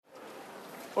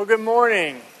Well, good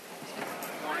morning.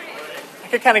 I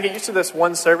could kind of get used to this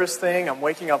one service thing. I'm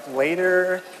waking up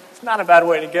later. It's not a bad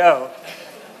way to go.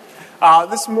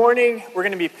 This morning, we're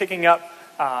going to be picking up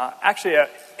actually an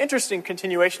interesting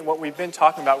continuation of what we've been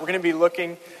talking about. We're going to be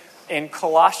looking in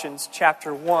Colossians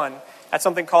chapter 1 at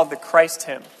something called the Christ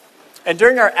hymn. And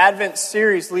during our Advent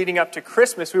series leading up to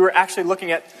Christmas, we were actually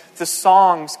looking at the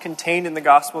songs contained in the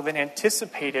gospel that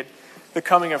anticipated the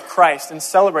coming of Christ and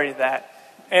celebrated that.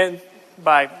 And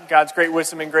by God's great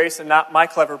wisdom and grace and not my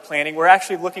clever planning, we're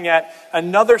actually looking at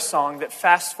another song that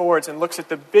fast forwards and looks at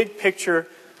the big picture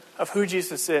of who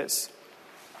Jesus is.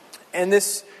 And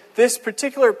this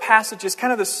particular passage is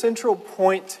kind of the central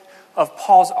point of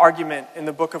Paul's argument in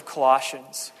the book of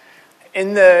Colossians.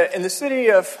 In the city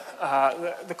of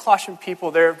the Colossian people,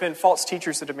 there have been false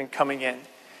teachers that have been coming in.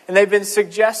 And they've been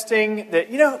suggesting that,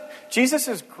 Jesus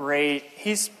is great.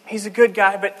 He's a good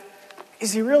guy, but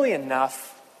is he really enough?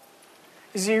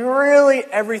 Is he really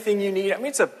everything you need? I mean,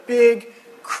 it's a big,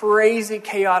 crazy,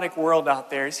 chaotic world out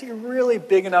there. Is he really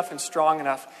big enough and strong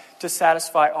enough to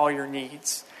satisfy all your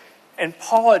needs? And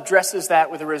Paul addresses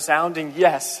that with a resounding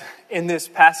yes in this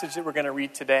passage that we're going to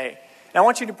read today. And I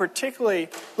want you to particularly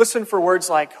listen for words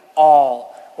like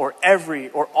all, or every,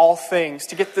 or all things,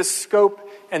 to get the scope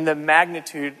and the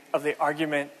magnitude of the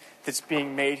argument that's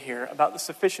being made here about the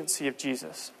sufficiency of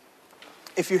Jesus.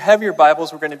 If you have your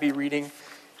Bibles, we're going to be reading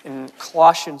in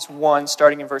Colossians 1,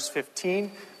 starting in verse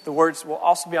 15. The words will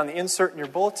also be on the insert in your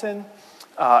bulletin,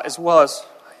 as well as,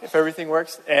 if everything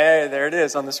works, there it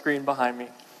is on the screen behind me.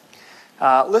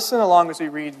 Listen along as we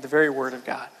read the very word of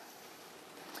God.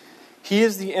 He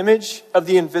is the image of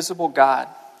the invisible God,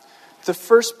 the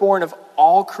firstborn of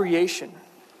all creation.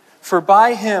 For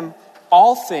by him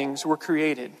all things were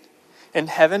created, in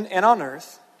heaven and on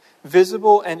earth,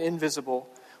 visible and invisible,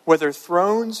 whether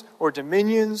thrones or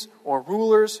dominions or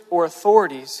rulers or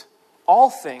authorities, all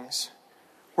things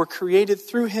were created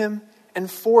through him and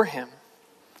for him.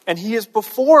 And he is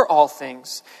before all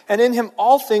things, and in him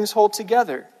all things hold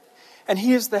together. And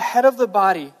he is the head of the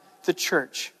body, the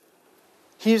church.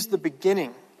 He is the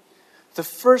beginning, the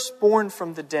firstborn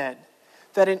from the dead,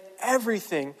 that in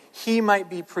everything he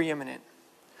might be preeminent.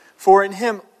 For in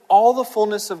him all the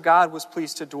fullness of God was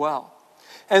pleased to dwell,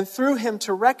 and through him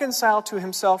to reconcile to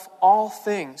himself all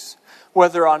things,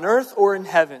 whether on earth or in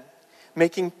heaven,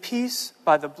 making peace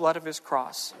by the blood of his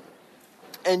cross.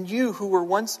 And you who were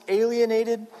once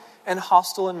alienated and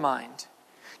hostile in mind,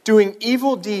 doing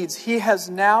evil deeds, he has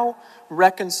now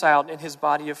reconciled in his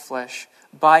body of flesh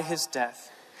by his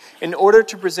death, in order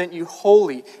to present you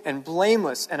holy and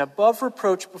blameless and above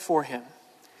reproach before him,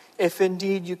 if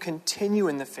indeed you continue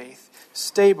in the faith,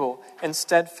 stable and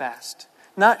steadfast,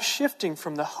 not shifting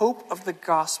from the hope of the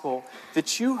gospel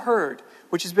that you heard,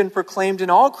 which has been proclaimed in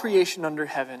all creation under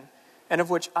heaven, and of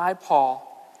which I,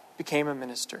 Paul, became a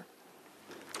minister.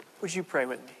 Would you pray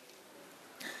with me?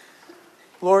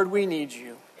 Lord, we need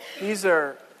you. These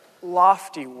are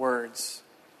lofty words,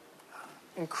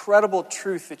 incredible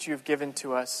truth that you've given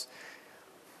to us.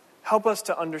 Help us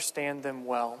to understand them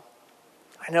well.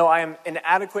 I know I am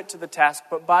inadequate to the task,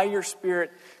 but by your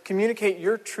Spirit, communicate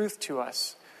your truth to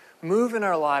us. Move in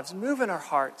our lives, move in our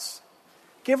hearts.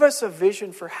 Give us a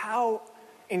vision for how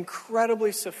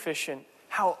incredibly sufficient,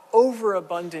 how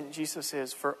overabundant Jesus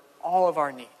is for all of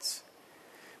our needs.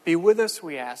 Be with us,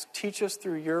 we ask. Teach us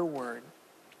through your word.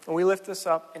 And we lift this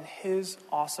up in his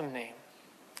awesome name.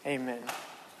 Amen.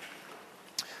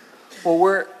 Well,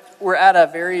 we're at a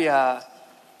very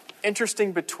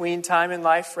interesting between time in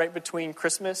life, right between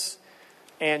Christmas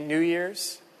and New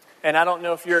Year's. And I don't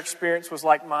know if your experience was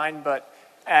like mine, but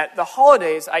at the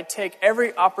holidays, I take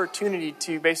every opportunity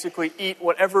to basically eat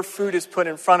whatever food is put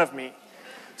in front of me.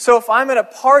 So if I'm at a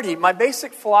party, my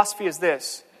basic philosophy is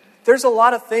this. There's a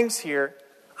lot of things here.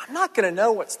 I'm not going to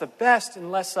know what's the best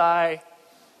unless I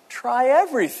try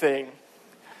everything.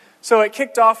 So it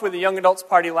kicked off with a young adults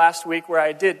party last week where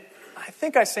I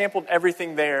think I sampled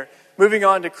everything there. Moving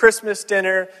on to Christmas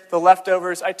dinner, the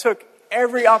leftovers, I took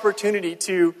every opportunity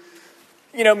to,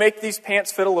 make these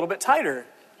pants fit a little bit tighter.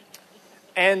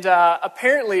 And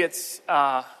apparently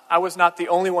I was not the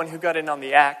only one who got in on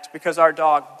the act, because our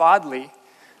dog, Bodley,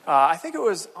 I think it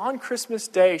was on Christmas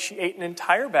Day, she ate an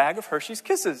entire bag of Hershey's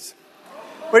Kisses.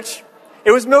 Which,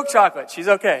 it was milk chocolate, she's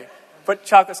okay. But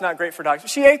chocolate's not great for dogs.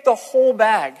 She ate the whole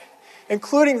bag,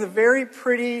 including the very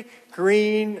pretty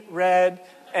green, red,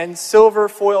 and silver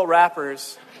foil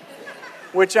wrappers,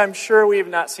 which I'm sure we have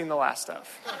not seen the last of.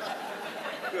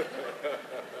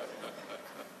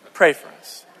 Pray for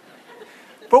us.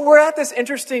 But we're at this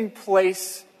interesting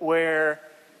place where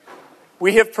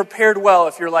we have prepared well,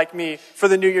 if you're like me, for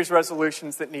the New Year's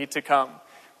resolutions that need to come.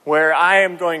 where I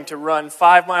am going to run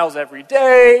 5 miles every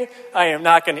day. I am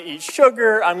not going to eat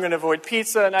sugar. I'm going to avoid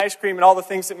pizza and ice cream and all the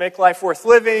things that make life worth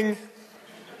living.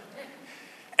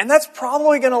 And that's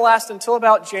probably going to last until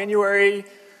about January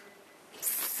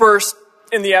 1st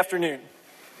in the afternoon.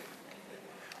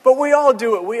 But we all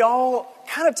do it. We all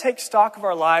kind of take stock of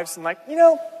our lives and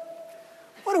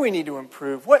what do we need to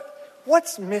improve?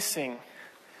 What's missing?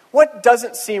 What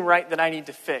doesn't seem right that I need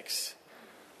to fix?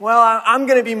 Well, I'm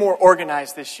going to be more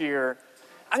organized this year.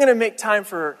 I'm going to make time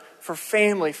for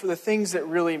family, for the things that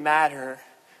really matter.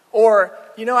 Or,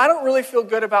 I don't really feel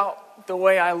good about the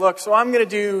way I look, so I'm going to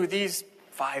do these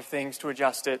 5 things to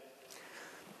adjust it.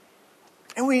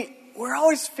 And we're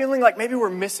always feeling like maybe we're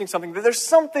missing something, that there's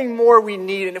something more we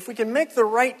need, and if we can make the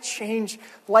right change,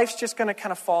 life's just going to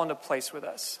kind of fall into place with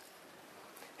us.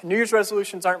 And New Year's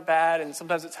resolutions aren't bad, and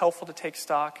sometimes it's helpful to take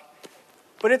stock.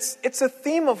 But it's a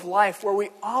theme of life where we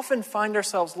often find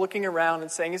ourselves looking around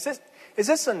and saying, is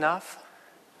this enough?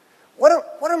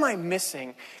 What am I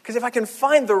missing? Because if I can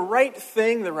find the right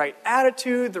thing, the right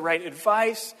attitude, the right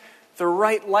advice, the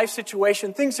right life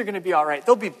situation, things are going to be all right.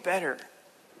 They'll be better.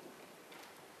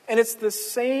 And it's the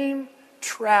same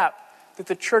trap that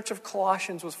the church of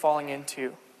Colossians was falling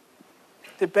into.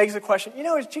 That begs the question,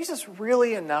 is Jesus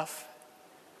really enough?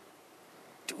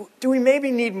 Do we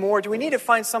maybe need more? Do we need to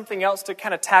find something else to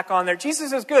kind of tack on there?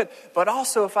 Jesus is good, but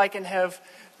also if I can have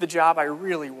the job I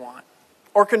really want,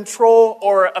 or control,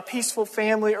 or a peaceful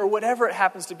family, or whatever it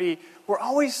happens to be, we're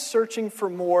always searching for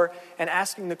more and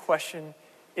asking the question,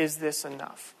 is this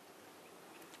enough?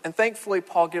 And thankfully,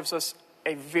 Paul gives us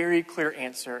a very clear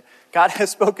answer. God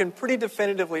has spoken pretty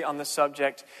definitively on the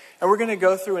subject, and we're going to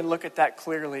go through and look at that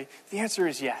clearly. The answer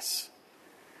is yes.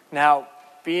 Now,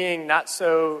 being not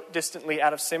so distantly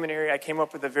out of seminary, I came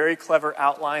up with a very clever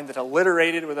outline that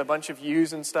alliterated with a bunch of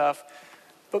yous and stuff.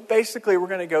 But basically, we're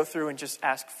going to go through and just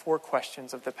ask 4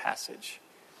 questions of the passage.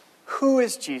 Who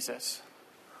is Jesus?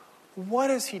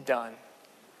 What has he done?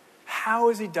 How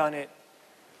has he done it?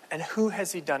 And who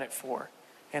has he done it for?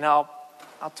 And I'll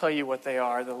tell you what they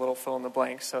are, the little fill in the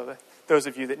blanks, so that those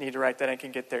of you that need to write that in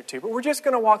can get there too. But we're just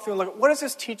going to walk through and look at what is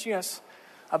this teaching us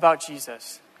about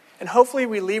Jesus? And hopefully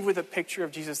we leave with a picture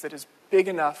of Jesus that is big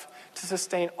enough to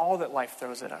sustain all that life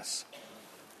throws at us.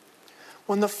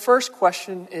 When the first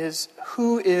question is,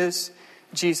 who is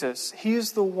Jesus? He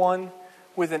is the one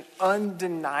with an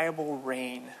undeniable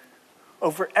reign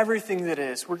over everything that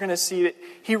is. We're going to see that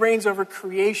he reigns over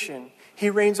creation, he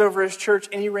reigns over his church,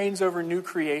 and he reigns over new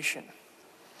creation.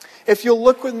 If you'll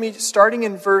look with me, starting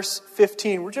in verse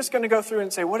 15, we're just going to go through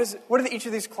and say, what do each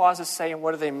of these clauses say and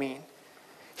what do they mean?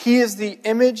 He is the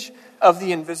image of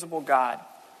the invisible God.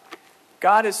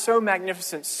 God is so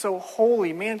magnificent, so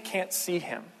holy, man can't see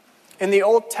him. In the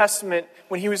Old Testament,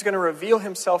 when he was going to reveal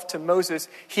himself to Moses,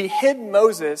 he hid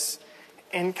Moses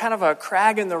in kind of a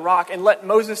crag in the rock and let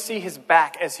Moses see his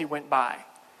back as he went by.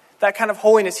 That kind of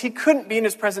holiness. He couldn't be in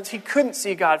his presence. He couldn't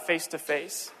see God face to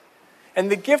face. And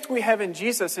the gift we have in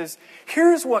Jesus is,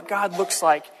 here's what God looks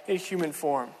like in human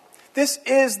form. This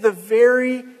is the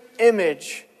very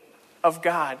image of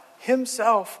God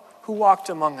himself who walked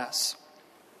among us.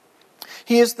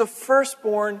 He is the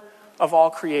firstborn of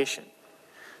all creation.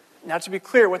 Now, to be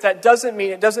clear, what that doesn't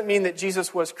mean, it doesn't mean that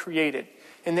Jesus was created.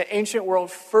 In the ancient world,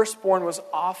 firstborn was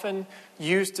often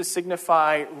used to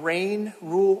signify reign,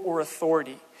 rule, or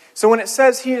authority. So when it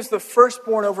says he is the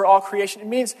firstborn over all creation, it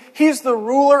means he is the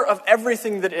ruler of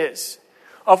everything that is,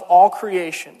 of all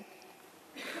creation.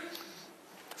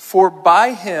 For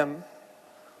by him,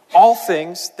 all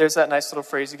things, there's that nice little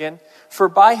phrase again, for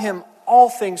by him all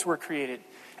things were created.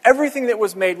 Everything that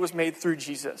was made through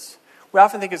Jesus. We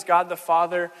often think of God the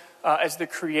Father as the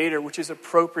creator, which is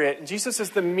appropriate. And Jesus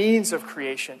is the means of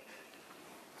creation.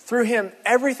 Through him,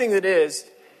 everything that is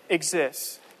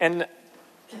exists. And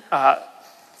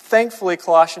thankfully,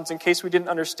 Colossians, in case we didn't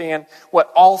understand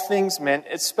what all things meant,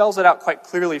 it spells it out quite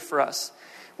clearly for us.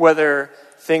 Whether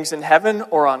things in heaven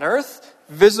or on earth,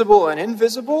 visible and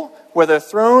invisible, whether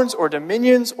thrones or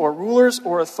dominions or rulers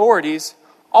or authorities,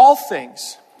 all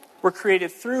things were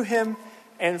created through him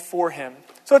and for him.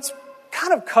 So it's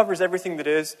kind of covers everything that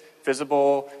is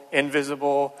visible,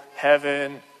 invisible,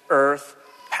 heaven, earth,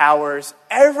 powers.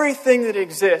 Everything that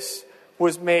exists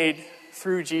was made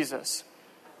through Jesus.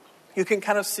 You can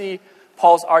kind of see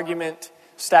Paul's argument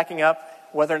stacking up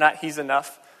whether or not he's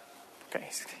enough. Okay,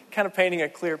 he's kind of painting a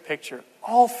clear picture.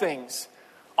 All things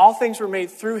were made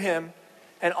through him,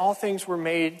 and all things were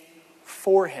made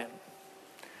for him.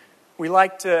 We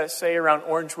like to say around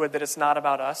Orangewood that it's not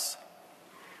about us.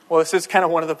 Well, this is kind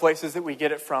of one of the places that we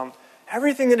get it from.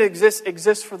 Everything that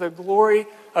exists for the glory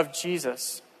of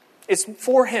Jesus. It's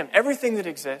for him, everything that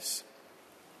exists.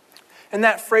 And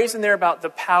that phrase in there about the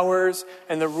powers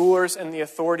and the rulers and the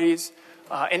authorities,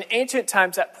 in ancient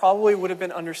times that probably would have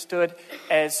been understood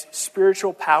as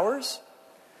spiritual powers.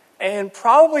 And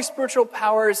probably spiritual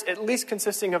powers at least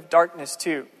consisting of darkness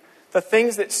too. The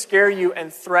things that scare you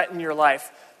and threaten your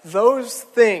life. Those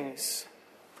things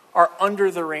are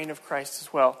under the reign of Christ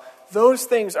as well. Those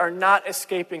things are not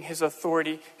escaping his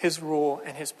authority, his rule,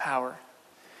 and his power.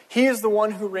 He is the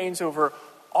one who reigns over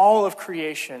all of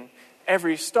creation.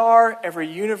 Every star, every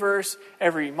universe,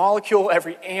 every molecule,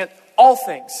 every ant, all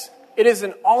things. It is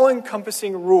an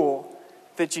all-encompassing rule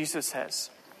that Jesus has.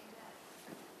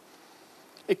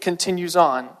 It continues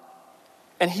on.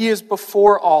 And he is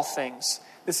before all things.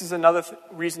 This is another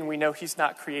reason we know he's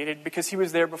not created, because he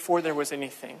was there before there was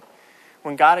anything.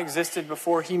 When God existed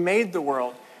before he made the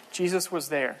world, Jesus was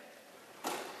there.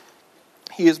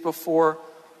 He is before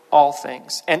all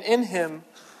things. And in him,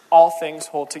 all things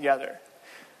hold together.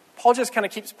 Paul just kind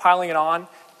of keeps piling it on,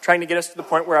 trying to get us to the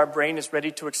point where our brain is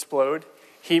ready to explode.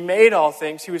 He made all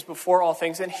things. He was before all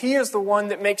things. And he is the one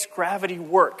that makes gravity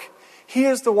work. He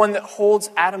is the one that holds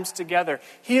atoms together.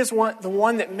 He is the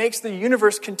one that makes the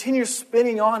universe continue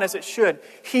spinning on as it should.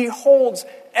 He holds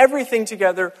everything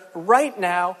together right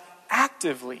now,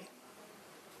 actively.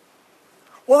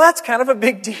 Well, that's kind of a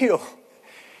big deal.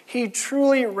 He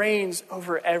truly reigns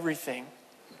over everything.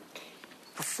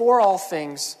 Before all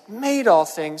things, made all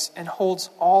things, and holds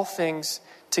all things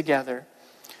together.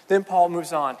 Then Paul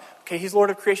moves on. Okay, he's Lord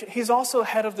of creation. He's also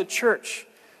head of the church,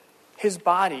 his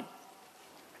body.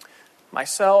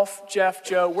 Myself, Jeff,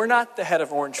 Joe, we're not the head of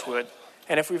Orangewood.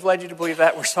 And if we've led you to believe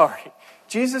that, we're sorry.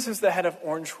 Jesus is the head of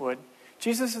Orangewood.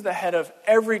 Jesus is the head of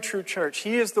every true church.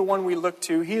 He is the one we look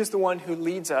to. He is the one who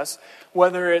leads us,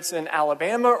 whether it's in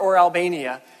Alabama or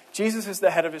Albania. Jesus is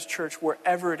the head of his church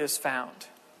wherever it is found.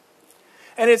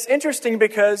 And it's interesting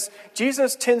because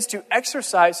Jesus tends to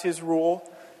exercise his rule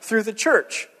through the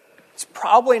church. It's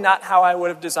probably not how I would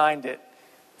have designed it.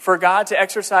 For God to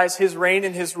exercise his reign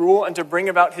and his rule and to bring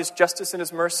about his justice and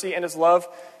his mercy and his love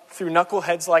through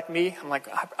knuckleheads like me,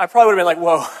 I probably would have been like,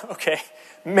 whoa, okay,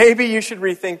 maybe you should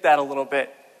rethink that a little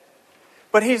bit.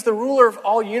 But he's the ruler of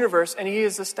all universe, and he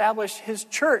has established his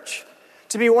church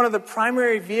to be one of the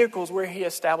primary vehicles where he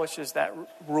establishes that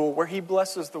rule, where he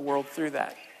blesses the world through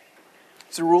that.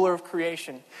 He's the ruler of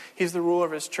creation. He's the ruler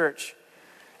of his church.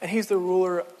 And he's the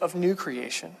ruler of new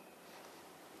creation.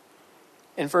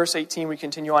 In verse 18, we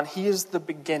continue on. He is the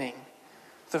beginning,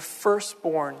 the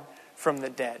firstborn from the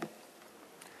dead.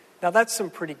 Now, that's some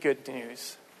pretty good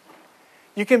news.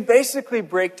 You can basically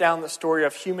break down the story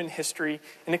of human history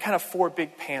into kind of 4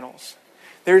 big panels.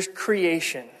 There's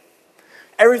creation.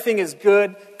 Everything is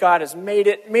good. God has made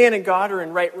it. Man and God are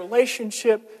in right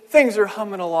relationship. Things are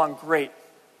humming along great.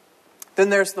 Then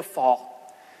there's the fall.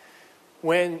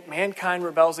 When mankind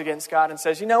rebels against God and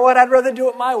says, you know what, I'd rather do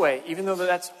it my way, even though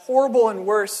that's horrible and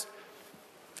worse.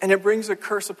 And it brings a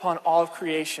curse upon all of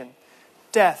creation.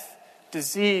 Death,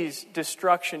 disease,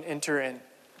 destruction enter in.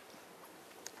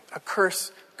 A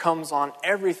curse comes on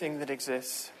everything that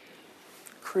exists.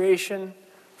 Creation,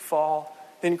 fall.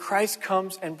 Then Christ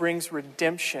comes and brings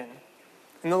redemption.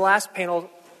 In the last panel,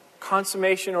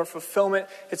 consummation or fulfillment,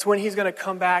 it's when he's going to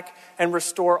come back and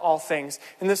restore all things.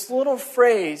 And this little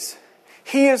phrase,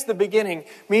 he is the beginning,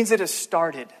 means it has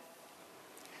started.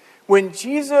 When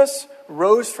Jesus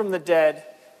rose from the dead,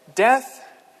 death,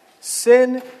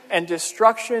 sin, and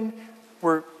destruction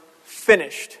were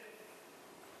finished.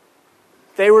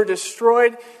 They were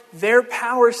destroyed. Their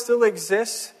power still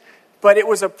exists, but it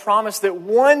was a promise that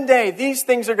one day these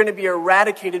things are going to be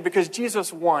eradicated because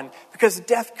Jesus won, because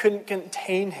death couldn't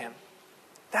contain him.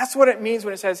 That's what it means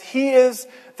when it says, he is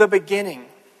the beginning.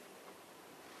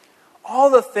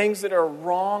 All the things that are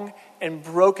wrong and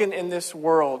broken in this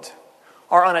world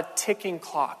are on a ticking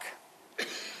clock.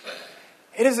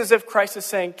 It is as if Christ is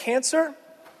saying, cancer,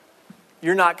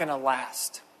 you're not going to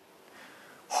last.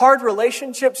 Hard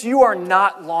relationships, you are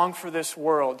not long for this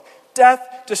world.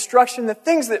 Death, destruction, the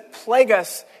things that plague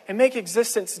us and make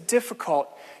existence difficult,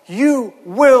 you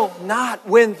will not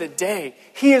win the day.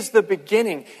 He is the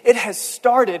beginning. It has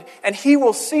started, and he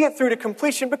will see it through to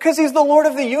completion because he's the Lord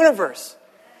of the universe.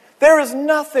 There is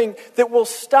nothing that will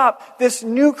stop this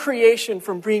new creation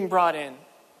from being brought in.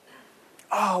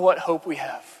 Oh, what hope we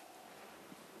have.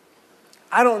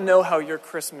 I don't know how your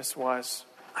Christmas was.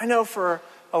 I know for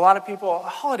a lot of people,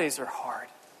 holidays are hard.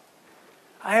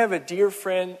 I have a dear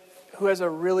friend who has a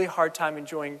really hard time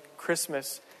enjoying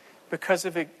Christmas because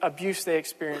of abuse they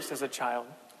experienced as a child.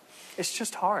 It's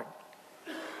just hard.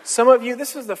 Some of you,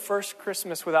 this is the first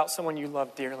Christmas without someone you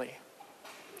love dearly.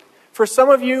 For some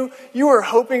of you, you are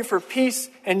hoping for peace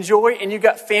and joy, and you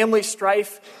got family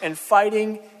strife and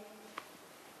fighting.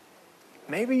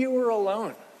 Maybe you were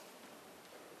alone.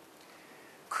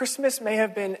 Christmas may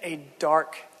have been a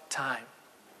dark time.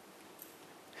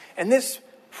 And this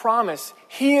promise,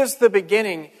 He is the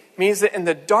beginning, means that in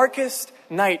the darkest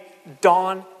night,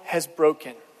 dawn has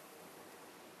broken.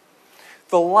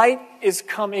 The light is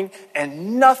coming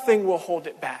and nothing will hold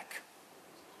it back.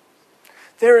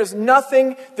 There is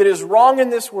nothing that is wrong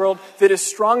in this world that is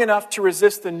strong enough to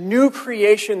resist the new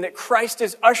creation that Christ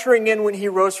is ushering in when He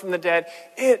rose from the dead.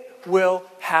 It will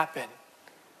happen.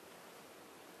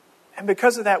 And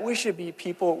because of that, we should be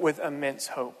people with immense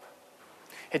hope.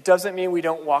 It doesn't mean we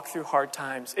don't walk through hard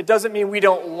times. It doesn't mean we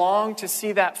don't long to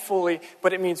see that fully,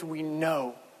 but it means we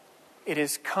know it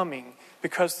is coming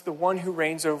because the one who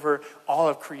reigns over all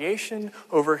of creation,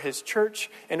 over His church,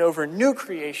 and over new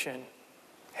creation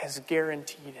has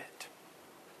guaranteed it.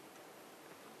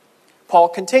 Paul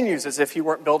continues as if he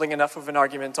weren't building enough of an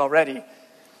argument already.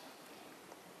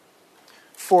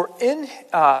 For in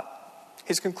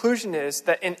his conclusion is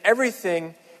that in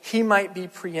everything He might be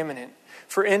preeminent.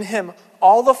 For in Him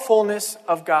all the fullness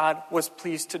of God was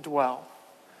pleased to dwell.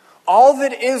 All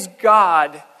that is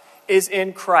God is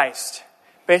in Christ.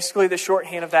 Basically, the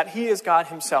shorthand of that, He is God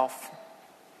Himself.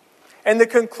 And the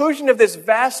conclusion of this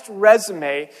vast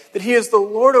resume, that He is the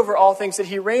Lord over all things, that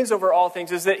He reigns over all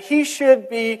things, is that He should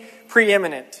be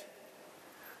preeminent.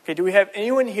 Okay, do we have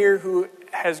anyone here who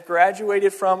has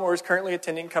graduated from or is currently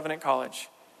attending Covenant College?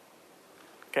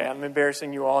 Okay, I'm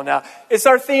embarrassing you all now. It's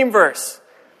our theme verse,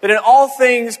 that in all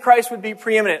things Christ would be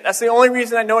preeminent. That's the only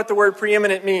reason I know what the word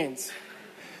preeminent means.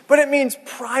 But it means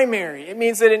primary. It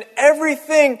means that in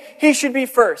everything He should be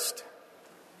first.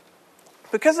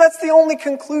 Because that's the only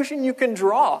conclusion you can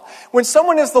draw. When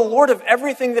someone is the Lord of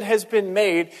everything that has been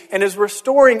made and is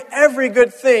restoring every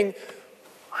good thing,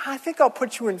 I think I'll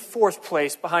put you in fourth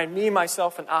place behind me,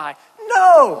 myself, and I.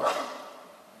 No!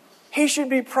 He should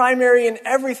be primary in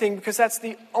everything because that's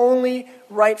the only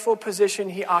rightful position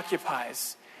He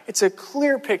occupies. It's a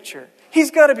clear picture. He's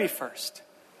got to be first.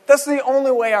 That's the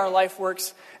only way our life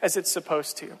works as it's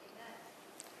supposed to.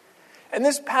 And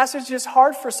this passage is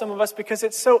hard for some of us because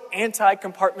it's so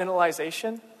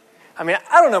anti-compartmentalization. I mean,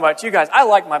 I don't know about you guys. I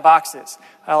like my boxes.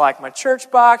 I like my church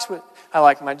box. I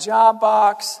like my job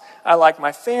box. I like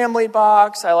my family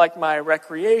box. I like my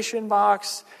recreation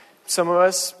box. Some of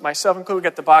us, myself included, we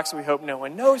got the box that we hope no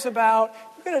one knows about.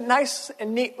 We've got it nice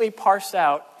and neatly parsed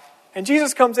out. And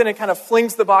Jesus comes in and kind of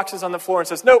flings the boxes on the floor and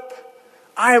says, nope,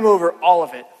 I am over all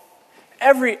of it.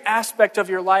 Every aspect of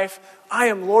your life, I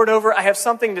am Lord over. I have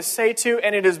something to say to,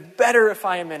 and it is better if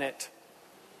I am in it.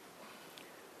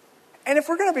 And if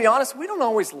we're going to be honest, we don't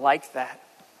always like that.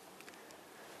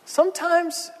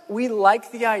 Sometimes we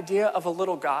like the idea of a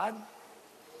little God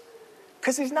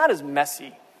because He's not as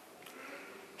messy.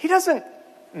 He doesn't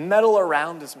meddle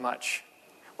around as much.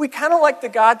 We kind of like the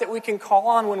God that we can call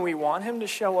on when we want Him to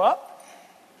show up.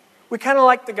 We kind of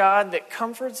like the God that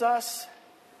comforts us.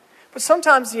 But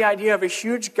sometimes the idea of a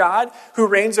huge God who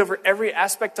reigns over every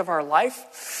aspect of our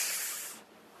life,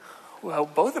 well,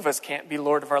 both of us can't be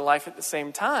Lord of our life at the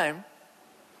same time.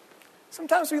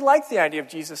 Sometimes we like the idea of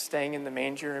Jesus staying in the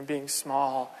manger and being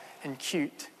small and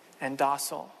cute and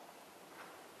docile.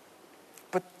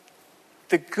 But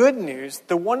the good news,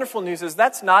 the wonderful news is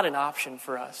that's not an option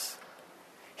for us.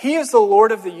 He is the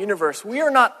Lord of the universe. We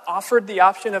are not offered the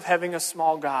option of having a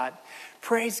small God.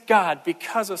 Praise God,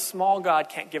 because a small God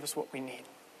can't give us what we need.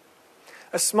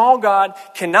 A small God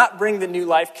cannot bring the new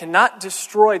life, cannot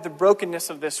destroy the brokenness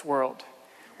of this world.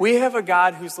 We have a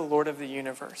God who's the Lord of the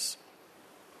universe.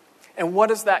 And what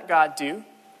does that God do?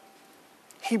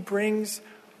 He brings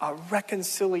a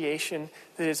reconciliation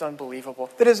that is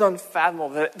unbelievable, that is unfathomable,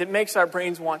 that makes our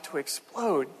brains want to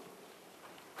explode.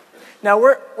 Now,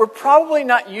 we're probably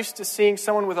not used to seeing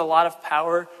someone with a lot of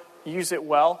power use it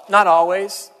well. Not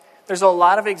always. There's a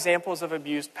lot of examples of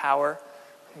abused power.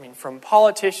 I mean, from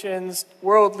politicians,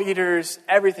 world leaders,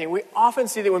 everything. We often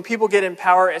see that when people get in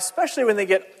power, especially when they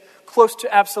get close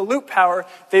to absolute power,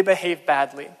 they behave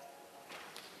badly.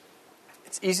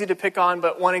 It's easy to pick on,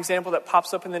 but one example that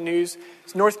pops up in the news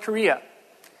is North Korea.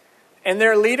 And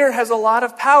their leader has a lot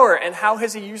of power. And how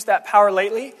has he used that power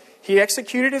lately? He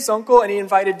executed his uncle and he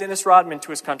invited Dennis Rodman to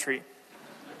his country.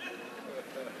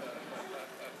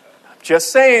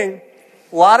 Just saying.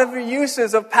 A lot of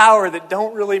uses of power that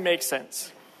don't really make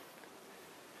sense.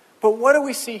 But what do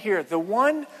we see here? The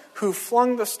one who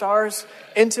flung the stars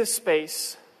into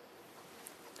space,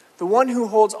 the one who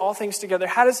holds all things together,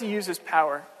 how does He use His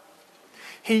power?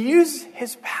 He used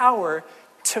His power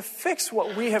to fix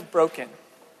what we have broken.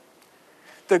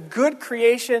 the good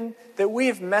creation that we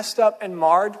have messed up and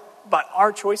marred by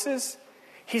our choices,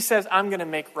 he says, I'm going to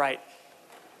make right.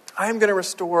 I am going to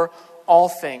restore all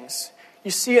things.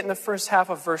 You see it in the first half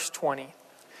of verse 20.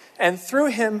 And through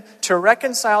him to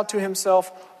reconcile to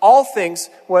himself all things,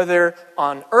 whether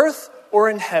on earth or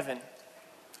in heaven.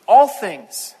 All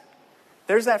things.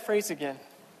 There's that phrase again.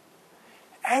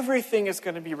 Everything is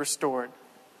going to be restored.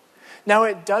 Now,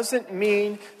 it doesn't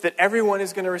mean that everyone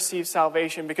is going to receive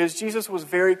salvation, because Jesus was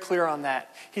very clear on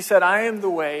that. He said, I am the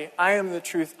way, I am the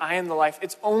truth, I am the life.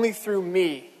 It's only through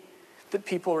me that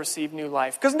people receive new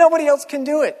life, because nobody else can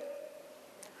do it.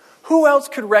 Who else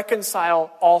could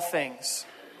reconcile all things?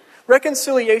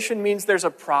 Reconciliation means there's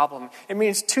a problem. It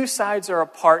means two sides are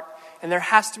apart, and there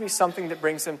has to be something that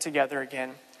brings them together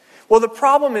again. Well, the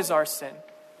problem is our sin.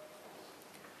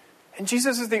 And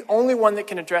Jesus is the only one that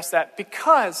can address that,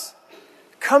 because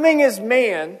coming as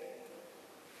man,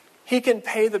 he can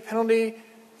pay the penalty,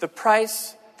 the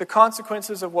price, the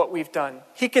consequences of what we've done.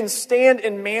 He can stand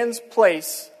in man's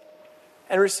place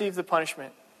and receive the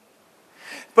punishment.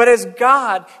 But as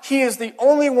God, he is the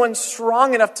only one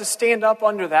strong enough to stand up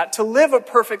under that, to live a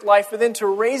perfect life, but then to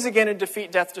raise again and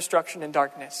defeat death, destruction, and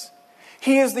darkness.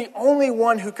 He is the only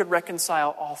one who could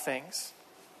reconcile all things.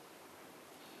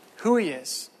 Who he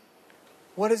is.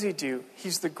 What does he do?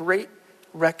 He's the great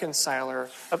reconciler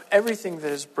of everything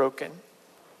that is broken.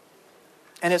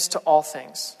 And it's to all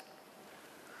things.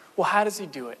 Well, how does he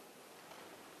do it?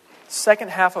 Second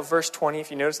half of verse 20,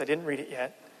 if you notice I didn't read it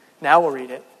yet. Now we'll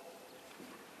read it.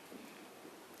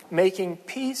 Making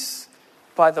peace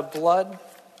by the blood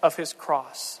of his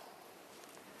cross.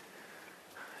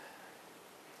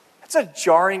 That's a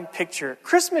jarring picture.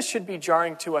 Christmas should be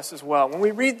jarring to us as well. When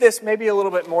we read this, maybe a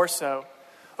little bit more so.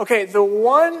 Okay, the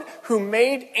one who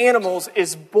made animals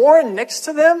is born next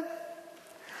to them.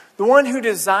 The one who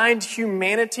designed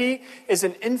humanity is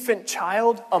an infant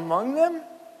child among them.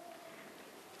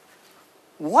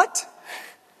 What?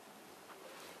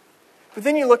 But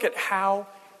then you look at how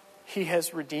he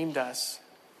has redeemed us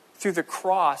through the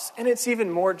cross, and it's even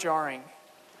more jarring.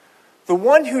 The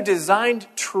one who designed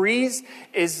trees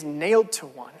is nailed to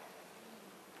one.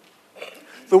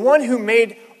 The one who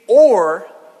made ore,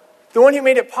 the one who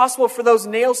made it possible for those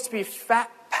nails to be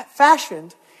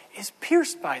fashioned, is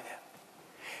pierced by them.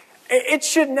 It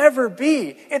should never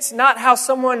be. It's not how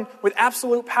someone with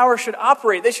absolute power should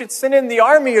operate. They should send in the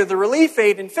army or the relief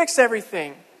aid and fix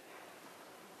everything.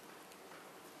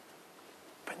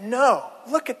 But no,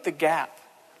 look at the gap.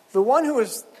 The one who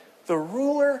is the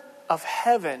ruler of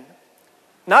heaven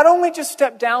not only just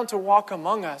stepped down to walk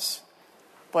among us,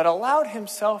 but allowed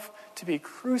himself to be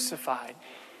crucified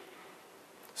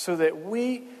so that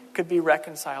we could be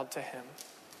reconciled to him.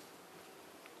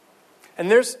 And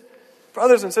there's,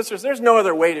 brothers and sisters, there's no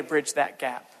other way to bridge that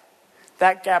gap.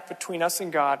 That gap between us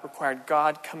and God required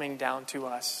God coming down to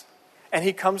us. And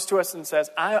he comes to us and says,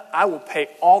 I will pay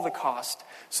all the cost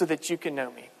so that you can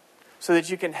know me, so that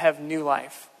you can have new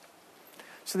life,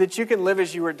 so that you can live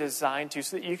as you were designed to,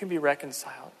 so that you can be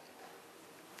reconciled.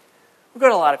 We've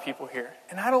got a lot of people here,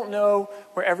 and I don't know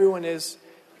where everyone is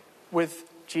with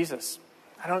Jesus.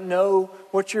 I don't know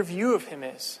what your view of him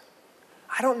is.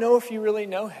 I don't know if you really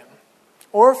know him,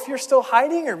 or if you're still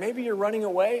hiding, or maybe you're running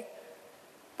away.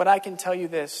 But I can tell you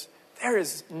this, there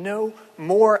is no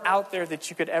more out there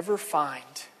that you could ever find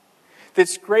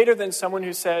that's greater than someone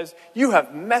who says, you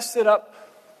have messed it up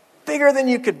bigger than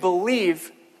you could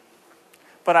believe,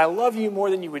 but I love you more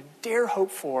than you would dare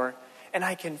hope for, and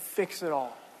I can fix it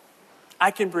all. I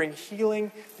can bring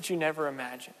healing that you never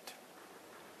imagined.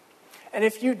 And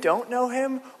if you don't know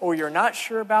him, or you're not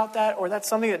sure about that, or that's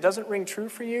something that doesn't ring true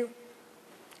for you,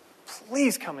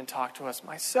 please come and talk to us.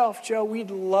 Myself, Joe, we'd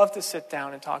love to sit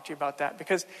down and talk to you about that,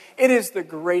 because it is the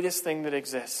greatest thing that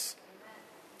exists.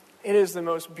 It is the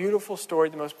most beautiful story,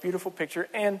 the most beautiful picture,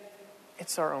 and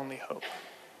it's our only hope.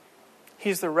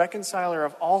 He's the reconciler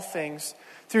of all things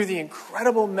through the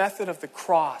incredible method of the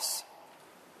cross.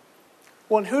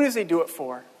 Well, and who does he do it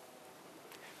for?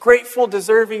 Grateful,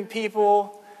 deserving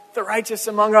people, the righteous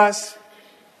among us.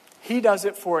 He does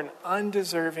it for an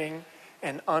undeserving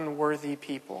and unworthy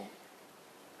people.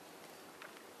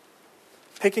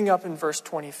 Picking up in verse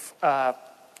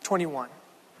 21.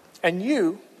 And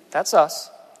you, that's us,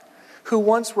 who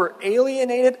once were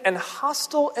alienated and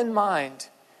hostile in mind,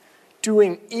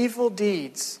 doing evil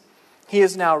deeds, he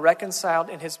is now reconciled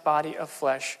in his body of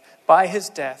flesh by his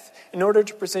death, in order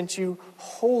to present you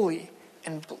holy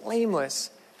and blameless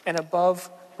and above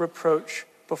reproach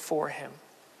before him.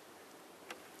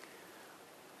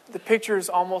 The picture is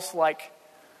almost like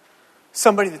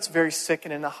somebody that's very sick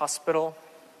and in the hospital.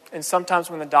 And sometimes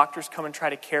when the doctors come and try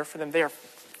to care for them, they are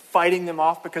fighting them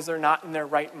off because they're not in their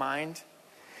right mind.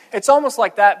 It's almost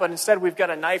like that, but instead we've got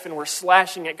a knife and we're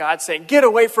slashing at God saying, get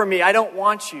away from me, I don't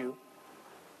want you.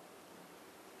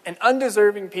 And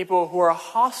undeserving people who are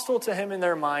hostile to him in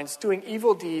their minds, doing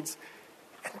evil deeds.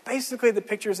 And basically the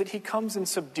picture is that he comes and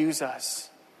subdues us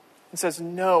and says,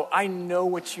 no, I know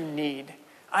what you need.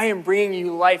 I am bringing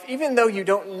you life. Even though you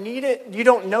don't need it, you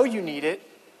don't know you need it.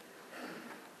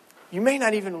 You may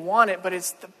not even want it, but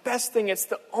it's the best thing. It's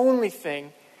the only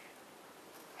thing.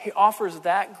 He offers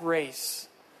that grace,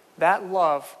 that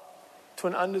love to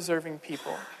an undeserving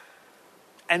people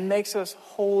and makes us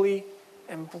holy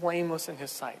and blameless in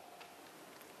his sight.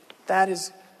 That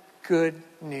is good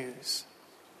news.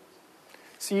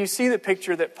 So you see the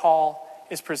picture that Paul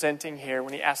is presenting here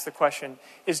when he asks the question,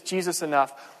 is Jesus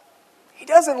enough? He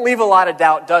doesn't leave a lot of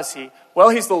doubt, does he? Well,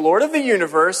 he's the Lord of the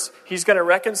universe. He's going to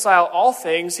reconcile all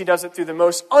things. He does it through the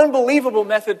most unbelievable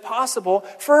method possible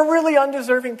for really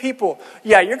undeserving people.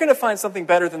 Yeah, you're going to find something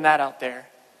better than that out there.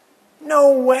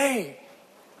 No way.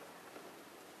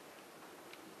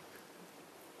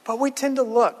 But we tend to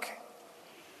look.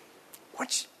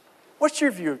 What's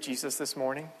your view of Jesus this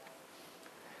morning?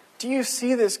 Do you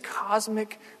see this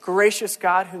cosmic, gracious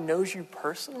God who knows you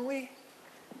personally?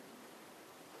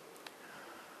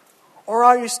 Or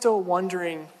are you still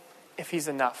wondering if he's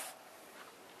enough?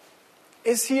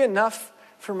 Is he enough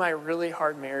for my really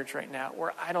hard marriage right now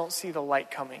where I don't see the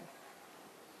light coming?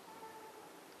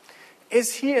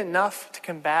 Is he enough to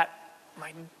combat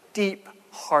my deep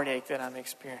heartache that I'm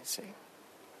experiencing?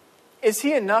 Is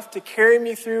he enough to carry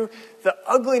me through the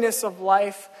ugliness of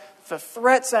life, the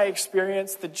threats I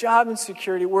experience, the job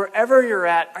insecurity, wherever you're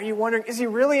at? Are you wondering, is he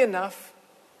really enough?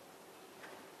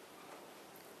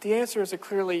 The answer is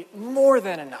clearly more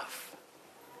than enough.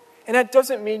 And that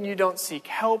doesn't mean you don't seek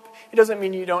help. It doesn't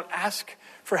mean you don't ask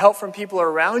for help from people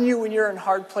around you when you're in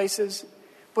hard places.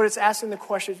 But it's asking the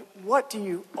question, what do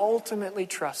you ultimately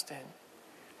trust in?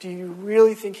 Do you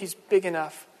really think he's big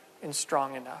enough and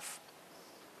strong enough?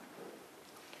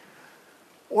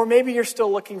 Or maybe you're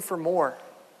still looking for more.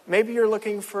 Maybe you're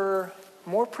looking for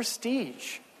more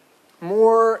prestige,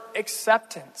 more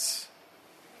acceptance,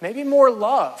 maybe more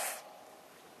love.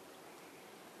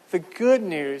 The good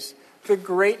news, the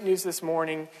great news this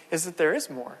morning is that there is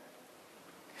more.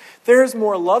 There is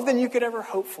more love than you could ever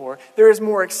hope for. There is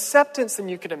more acceptance than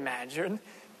you could imagine.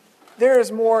 There is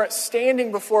more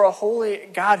standing before a holy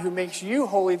God who makes you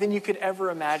holy than you could ever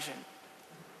imagine.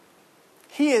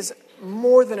 He is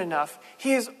more than enough.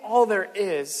 He is all there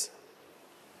is.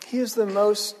 He is the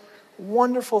most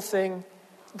wonderful thing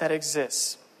that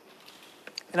exists.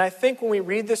 And I think when we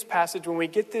read this passage, when we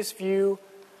get this view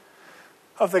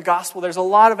of the gospel, there's a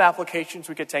lot of applications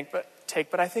we could take,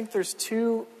 but I think there's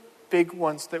two big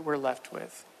ones that we're left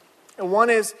with. And one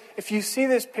is, if you see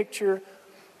this picture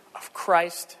of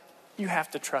Christ, you have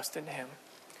to trust in him.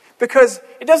 Because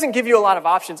it doesn't give you a lot of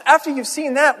options. After you've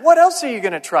seen that, what else are you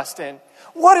going to trust in?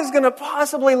 What is going to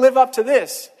possibly live up to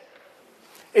this?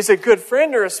 Is a good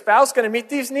friend or a spouse going to meet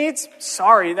these needs?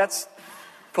 Sorry, that's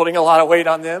putting a lot of weight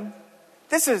on them.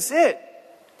 This is it.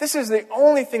 This is the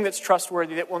only thing that's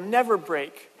trustworthy, that will never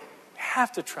break. You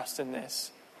have to trust in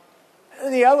this.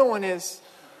 And the other one is,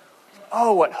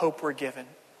 oh, what hope we're given.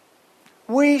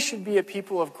 We should be a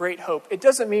people of great hope. It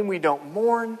doesn't mean we don't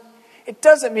mourn. It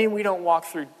doesn't mean we don't walk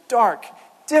through dark,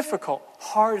 difficult,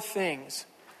 hard things.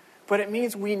 But it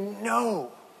means we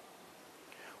know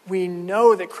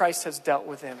that Christ has dealt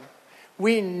with him.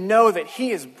 We know that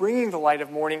he is bringing the light of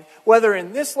morning, whether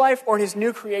in this life or in his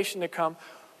new creation to come.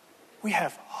 We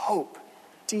have hope,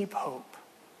 deep hope.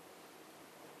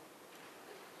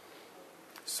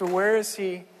 So where is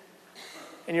he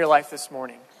in your life this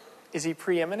morning? Is he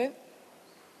preeminent?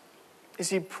 Is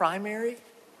he primary?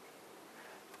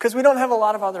 Because we don't have a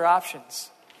lot of other options.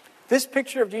 This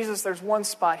picture of Jesus, there's one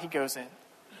spot he goes in.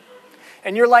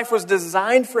 And your life was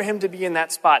designed for him to be in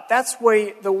that spot. That's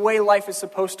the way life is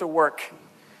supposed to work.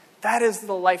 That is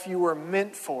the life you were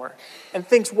meant for. And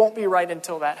things won't be right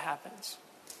until that happens.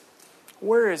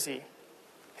 Where is he?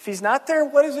 If he's not there,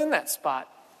 what is in that spot?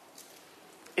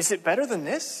 Is it better than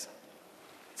this?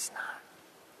 It's not.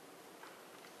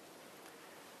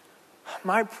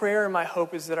 My prayer and my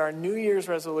hope is that our New Year's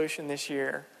resolution this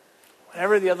year,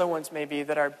 whatever the other ones may be,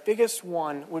 that our biggest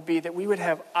one would be that we would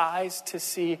have eyes to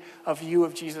see a view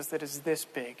of Jesus that is this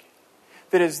big,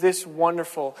 that is this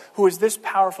wonderful, who is this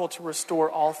powerful to restore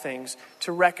all things,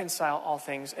 to reconcile all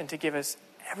things, and to give us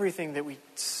everything that we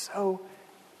so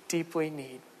deeply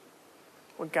need.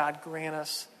 Would God grant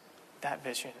us that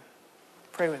vision?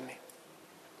 Pray with me.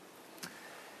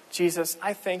 Jesus,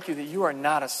 I thank you that you are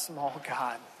not a small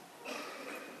God.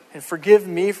 And forgive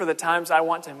me for the times I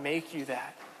want to make you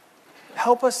that.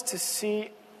 Help us to see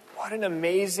what an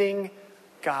amazing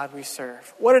God we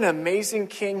serve. What an amazing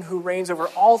King who reigns over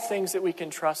all things that we can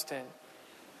trust in.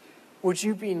 Would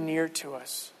you be near to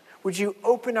us? Would you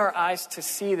open our eyes to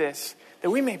see this, that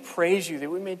we may praise you, that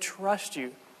we may trust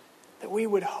you, that we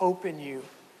would hope in you.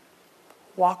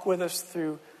 Walk with us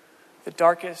through the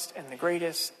darkest and the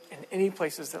greatest and any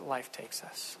places that life takes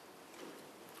us.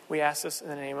 We ask this in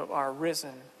the name of our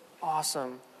risen,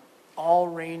 awesome,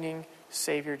 all-reigning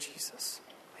Savior Jesus.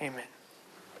 Amen.